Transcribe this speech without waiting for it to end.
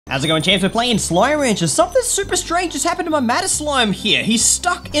How's it going, champs? We're playing Slime Rancher. Something super strange just happened to my Matter Slime here. He's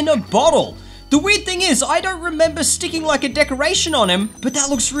stuck in a bottle. The weird thing is, I don't remember sticking like a decoration on him, but that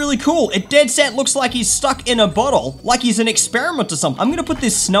looks really cool. It dead set looks like he's stuck in a bottle, like he's an experiment or something. I'm gonna put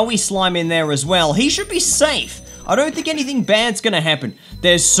this snowy slime in there as well. He should be safe. I don't think anything bad's gonna happen.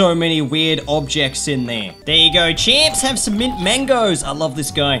 There's so many weird objects in there. There you go, champs. Have some mint mangoes. I love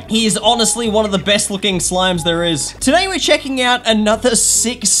this guy. He is honestly one of the best looking slimes there is. Today we're checking out another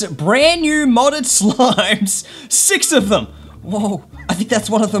 6 brand new modded slimes. 6 of them. Whoa, I think that's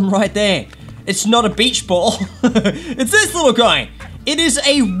one of them right there. It's not a beach ball. It's this little guy. It is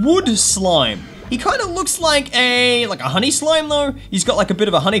a wood slime. He kind of looks like a honey slime though. He's got like a bit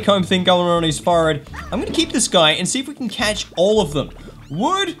of a honeycomb thing going on his forehead. I'm gonna keep this guy and see if we can catch all of them.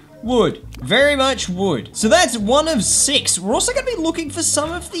 Wood, wood, very much wood. So that's 1 of 6. We're also gonna be looking for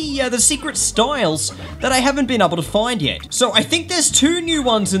some of the secret styles that I haven't been able to find yet. So I think there's 2 new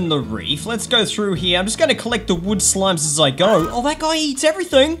ones in the reef. Let's go through here. I'm just gonna collect the wood slimes as I go. Oh, that guy eats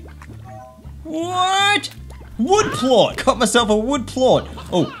everything. What? Wood plot. Got myself a wood plot.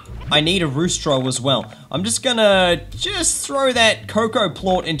 Oh. I need a rooster as well. I'm just gonna throw that cocoa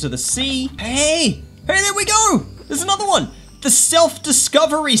plort into the sea. Hey, there we go. There's another one. The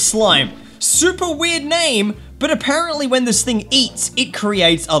self-discovery slime. Super weird name, but apparently when this thing eats, it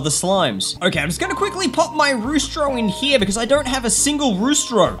creates other slimes. Okay, I'm just gonna quickly pop my rooster in here because I don't have a single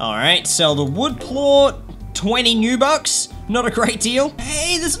rooster. All right, sell the wood plort. 20 new bucks. Not a great deal.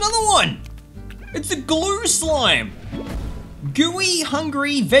 Hey, there's another one. It's a glue slime. Gooey,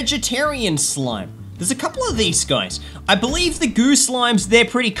 hungry, vegetarian slime. There's a couple of these guys. I believe the goo slimes, they're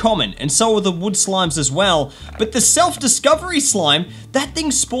pretty common, and so are the wood slimes as well. But the self-discovery slime, that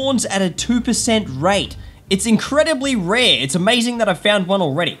thing spawns at a 2% rate. It's incredibly rare. It's amazing that I found one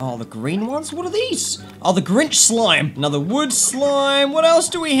already. Oh, the green ones? What are these? Oh, the Grinch slime. Another wood slime. What else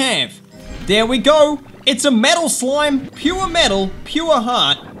do we have? There we go. It's a metal slime. Pure metal, pure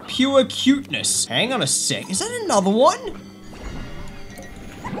heart, pure cuteness. Hang on a sec. Is that another one?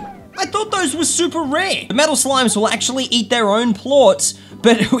 I thought those were super rare. The metal slimes will actually eat their own plorts,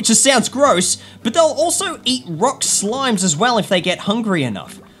 which just sounds gross, but they'll also eat rock slimes as well if they get hungry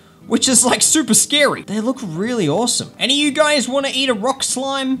enough, which is like super scary. They look really awesome. Any of you guys want to eat a rock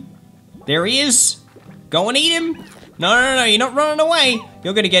slime? There he is. Go and eat him. No, you're not running away.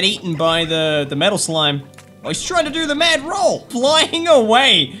 You're gonna get eaten by the metal slime. Oh, he's trying to do the mad roll. Flying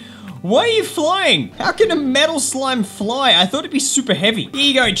away. Why are you flying? How can a metal slime fly? I thought it'd be super heavy. Here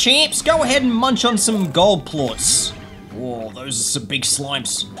you go, champs. Go ahead and munch on some gold plorts. Whoa, those are some big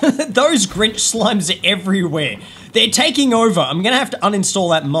slimes. Those Grinch slimes are everywhere. They're taking over. I'm gonna have to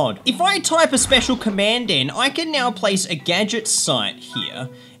uninstall that mod. If I type a special command in, I can now place a gadget site here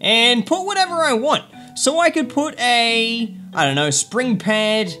and put whatever I want. So I could put a, I don't know, spring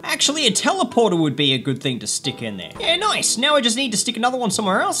pad. Actually, a teleporter would be a good thing to stick in there. Yeah, nice. Now I just need to stick another one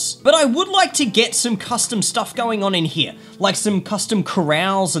somewhere else. But I would like to get some custom stuff going on in here, like some custom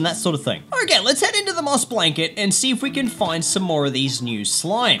corrals and that sort of thing. Okay, let's head into the moss blanket and see if we can find some more of these new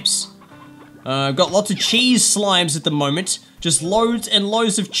slimes. I've got lots of cheese slimes at the moment. Just loads and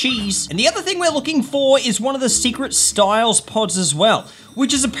loads of cheese. And the other thing we're looking for is one of the secret styles pods as well,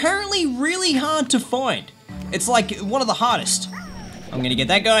 which is apparently really hard to find. It's like one of the hardest. I'm gonna get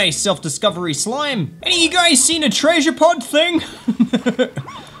that guy, self-discovery slime. Any of you guys seen a treasure pod thing?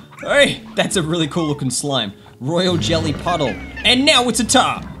 Hey, that's a really cool looking slime. Royal jelly puddle. And now it's a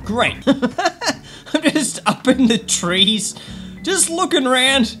tar. Great. I'm just up in the trees, just looking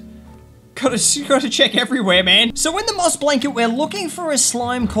around. Gotta check everywhere, man. So in the moss blanket, we're looking for a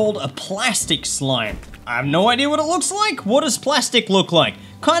slime called a plastic slime. I have no idea what it looks like. What does plastic look like?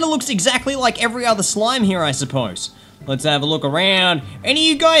 Kinda looks exactly like every other slime here, I suppose. Let's have a look around. Any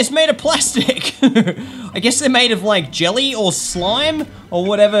of you guys made of plastic? I guess they're made of like jelly or slime or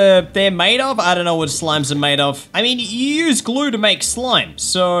whatever they're made of. I don't know what slimes are made of. I mean, you use glue to make slime,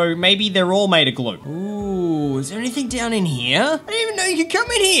 so maybe they're all made of glue. Ooh, is there anything down in here? I didn't even know you could come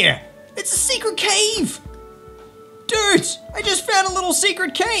in here. It's a secret cave! Dude, I just found a little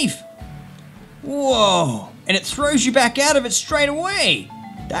secret cave! Whoa, and it throws you back out of it straight away.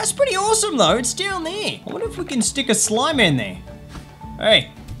 That's pretty awesome though, it's down there. I wonder if we can stick a slime in there.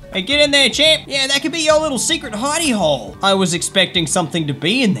 Hey, get in there, champ. Yeah, that could be your little secret hidey hole. I was expecting something to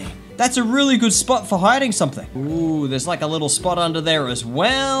be in there. That's a really good spot for hiding something. Ooh, there's like a little spot under there as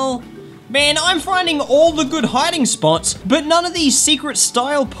well. Man, I'm finding all the good hiding spots, but none of these secret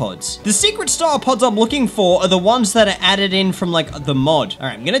style pods. The secret style pods I'm looking for are the ones that are added in from like the mod. All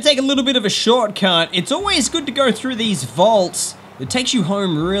right, I'm gonna take a little bit of a shortcut. It's always good to go through these vaults. It takes you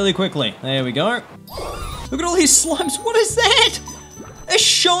home really quickly. There we go. Look at all these slimes. What is that? A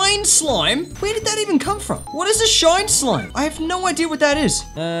shine slime? Where did that even come from? What is a shine slime? I have no idea what that is.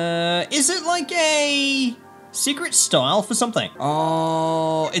 Is it like a secret style for something?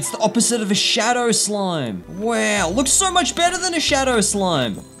 Oh, it's the opposite of a shadow slime. Wow, looks so much better than a shadow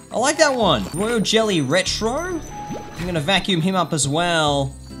slime. I like that one. Royal Jelly Retro. I'm gonna vacuum him up as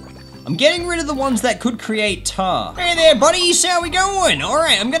well. I'm getting rid of the ones that could create tar. Hey there, buddies, how we going? All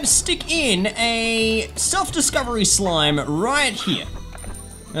right, I'm gonna stick in a self-discovery slime right here.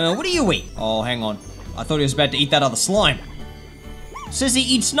 What do you eat? Oh, hang on. I thought he was about to eat that other slime. Says he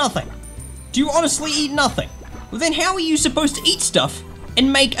eats nothing. Do you honestly eat nothing? Well, then how are you supposed to eat stuff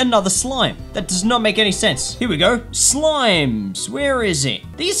and make another slime? That does not make any sense. Here we go. Slimes. Where is it?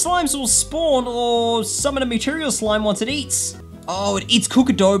 These slimes will spawn or summon a material slime once it eats. Oh, it eats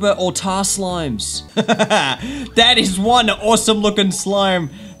Kookadoba or tar slimes. That is one awesome looking slime.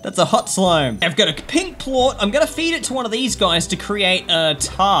 That's a hot slime. I've got a pink plort. I'm gonna feed it to one of these guys to create a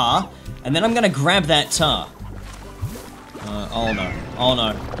tar, and then I'm gonna grab that tar. Oh no, oh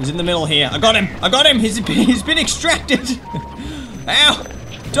no. He's in the middle here. I got him, I got him. He's been extracted. Ow,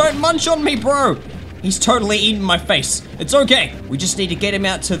 don't munch on me, bro. He's totally eating my face. It's okay. We just need to get him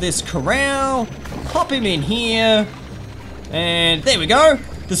out to this corral, pop him in here, and there we go.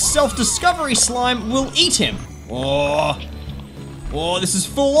 The self-discovery slime will eat him. Oh, this is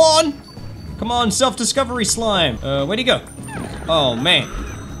full on. Come on, self-discovery slime. Where'd he go? Oh, man.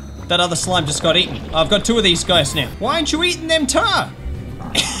 That other slime just got eaten. I've got two of these guys now. Why aren't you eating them tar?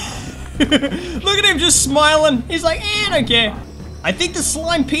 Look at him just smiling. He's like, I don't care. I think the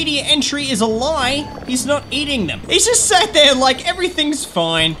Slimepedia entry is a lie. He's not eating them. He's just sat there like everything's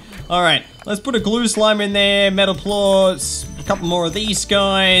fine. All right, let's put a glue slime in there, metal plorts, a couple more of these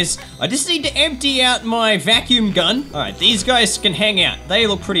guys. I just need to empty out my vacuum gun. All right, these guys can hang out. They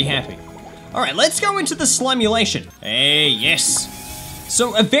look pretty happy. All right, let's go into the slimulation. Hey, yes.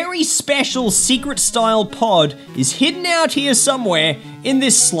 So a very special secret style pod is hidden out here somewhere in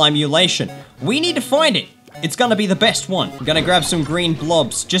this slimulation. We need to find it. It's gonna be the best one. I'm gonna grab some green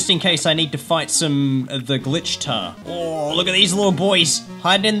blobs just in case I need to fight some of the glitch tar. Oh, look at these little boys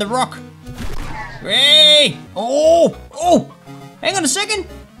hiding in the rock. Hey! Oh! Hang on a second.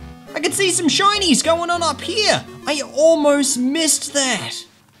 I can see some shinies going on up here. I almost missed that.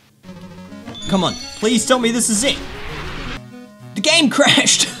 Come on, please tell me this is it. The game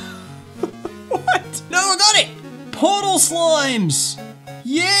crashed. What? No, I got it. Portal slimes.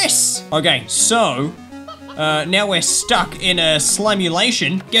 Yes. Okay, so now we're stuck in a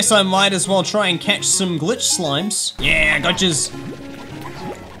slimulation. Guess I might as well try and catch some glitch slimes. Yeah, gotchas.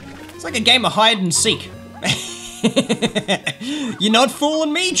 It's like a game of hide and seek. You're not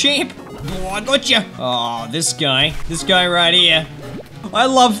fooling me, champ. Oh, I got you. Oh, this guy right here. I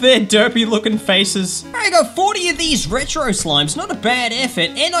love their derpy looking faces. I got 40 of these retro slimes, not a bad effort,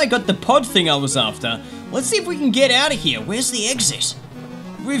 and I got the pod thing I was after. Let's see if we can get out of here. Where's the exit?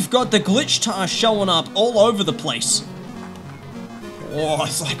 We've got the glitch tar showing up all over the place. Oh,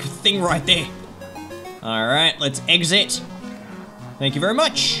 it's like a thing right there. All right, let's exit. Thank you very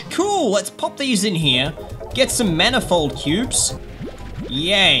much. Cool, let's pop these in here. Get some manifold cubes.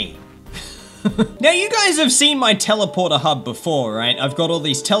 Yay. Now, you guys have seen my teleporter hub before, right? I've got all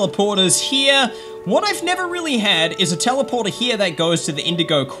these teleporters here. What I've never really had is a teleporter here that goes to the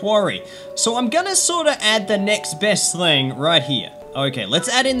Indigo Quarry. So I'm gonna sort of add the next best thing right here. Okay, let's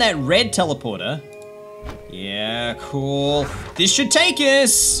add in that red teleporter. Yeah, cool. This should take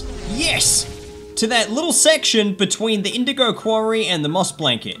us, yes, to that little section between the Indigo Quarry and the Moss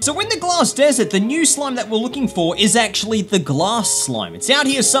Blanket. So in the Glass Desert, the new slime that we're looking for is actually the glass slime. It's out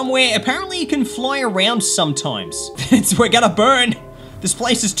here somewhere. Apparently it can fly around sometimes. We're gonna burn. This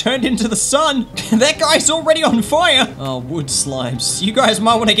place is turned into the sun. That guy's already on fire. Oh, wood slimes. You guys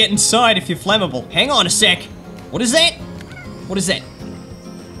might want to get inside if you're flammable. Hang on a sec. What is that? What is that?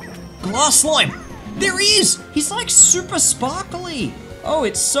 Glass slime. There he is. He's like super sparkly. Oh,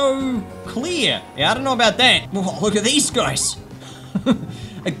 it's so clear. Yeah, I don't know about that. Oh, look at these guys.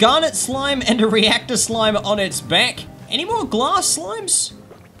 A garnet slime and a reactor slime on its back. Any more glass slimes?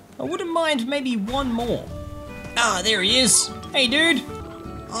 I wouldn't mind maybe one more. Ah, there he is. Hey, dude.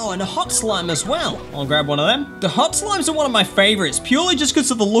 Oh, and a hot slime as well. I'll grab one of them. The hot slimes are one of my favorites, purely just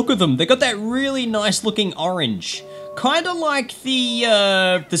because of the look of them. They got that really nice looking orange. Kind of like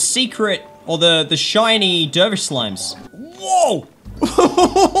the secret or the shiny dervish slimes. Whoa!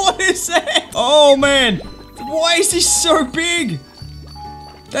 What is that? Oh man, why is he so big?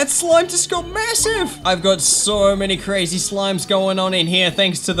 That slime just got massive. I've got so many crazy slimes going on in here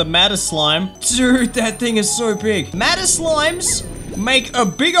thanks to the matter slime. Dude, that thing is so big. Matter slimes make a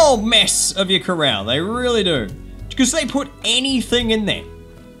big old mess of your corral. They really do. because they put anything in there.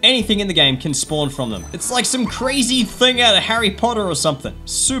 Anything in the game can spawn from them. It's like some crazy thing out of Harry Potter or something.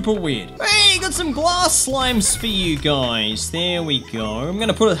 Super weird. Hey, got some glass slimes for you guys. There we go. I'm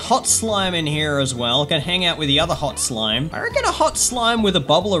gonna put a hot slime in here as well. Can hang out with the other hot slime. I reckon a hot slime with a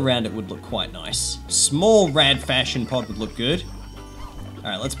bubble around it would look quite nice. Small rad fashion pod would look good. All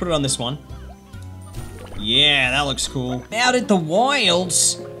right, let's put it on this one. Yeah, that looks cool. Out at the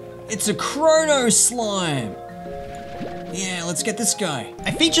wilds, it's a chrono slime. Yeah, let's get this guy.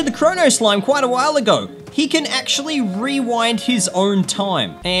 I featured the chrono slime quite a while ago. He can actually rewind his own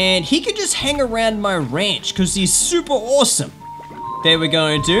time. And he can just hang around my ranch because he's super awesome. There we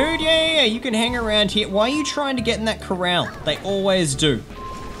go, dude. Yeah, you can hang around here. Why are you trying to get in that corral? They always do.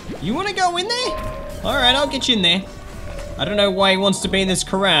 You want to go in there? All right, I'll get you in there. I don't know why he wants to be in this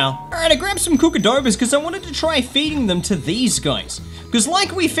corral. All right, I grabbed some cucadobas because I wanted to try feeding them to these guys. Because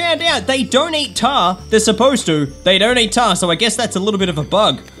like we found out, they don't eat tar. They're supposed to. They don't eat tar, so I guess that's a little bit of a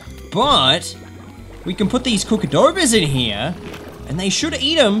bug. But we can put these cucadobas in here, and they should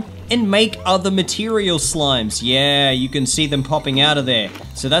eat them and make other material slimes. Yeah, you can see them popping out of there.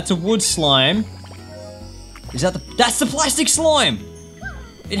 So that's a wood slime. Is that that's the plastic slime.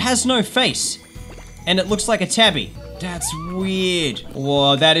 It has no face, and it looks like a tabby. That's weird.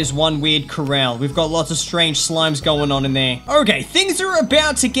 Whoa, that is one weird corral. We've got lots of strange slimes going on in there. Okay, things are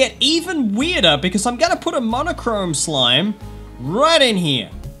about to get even weirder because I'm gonna put a monochrome slime right in here.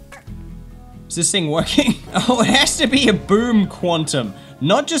 Is this thing working? Oh, it has to be a boom quantum,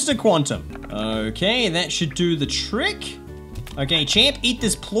 not just a quantum. Okay, that should do the trick. Okay, champ, eat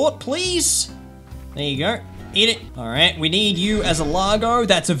this plort, please. There you go. Eat it. All right, we need you as a Largo.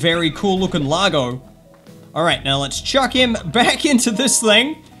 That's a very cool looking Largo. All right, now let's chuck him back into this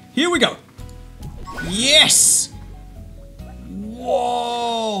thing. Here we go. Yes!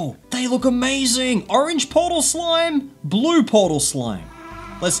 Whoa! They look amazing. Orange portal slime, blue portal slime.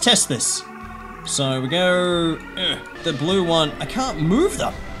 Let's test this. So we go, the blue one. I can't move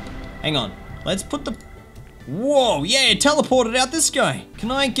them. Hang on. Let's put the, whoa, yeah, it teleported out this guy. Can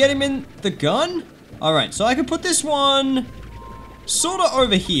I get him in the gun? All right, so I can put this one sort of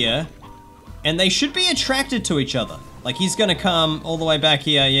over here. And they should be attracted to each other. Like he's gonna come all the way back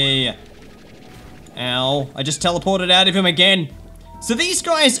here. Yeah. Ow, I just teleported out of him again. So these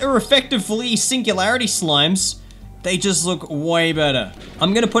guys are effectively singularity slimes. They just look way better.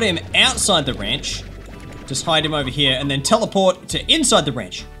 I'm gonna put him outside the ranch. Just hide him over here and then teleport to inside the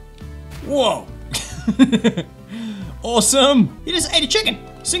ranch. Whoa. Awesome. He just ate a chicken.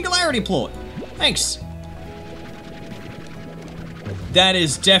 Singularity plort. Thanks. That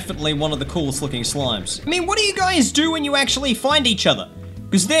is definitely one of the coolest looking slimes. I mean, what do you guys do when you actually find each other?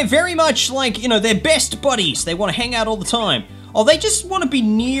 Because they're very much like, you know, they're best buddies. They want to hang out all the time. Oh, they just want to be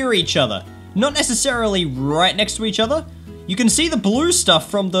near each other. Not necessarily right next to each other. You can see the blue stuff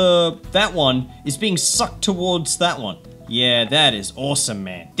from that one is being sucked towards that one. Yeah, that is awesome,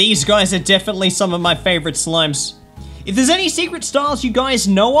 man. These guys are definitely some of my favorite slimes. If there's any secret styles you guys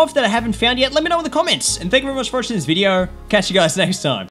know of that I haven't found yet, let me know in the comments. And thank you very much for watching this video. Catch you guys next time.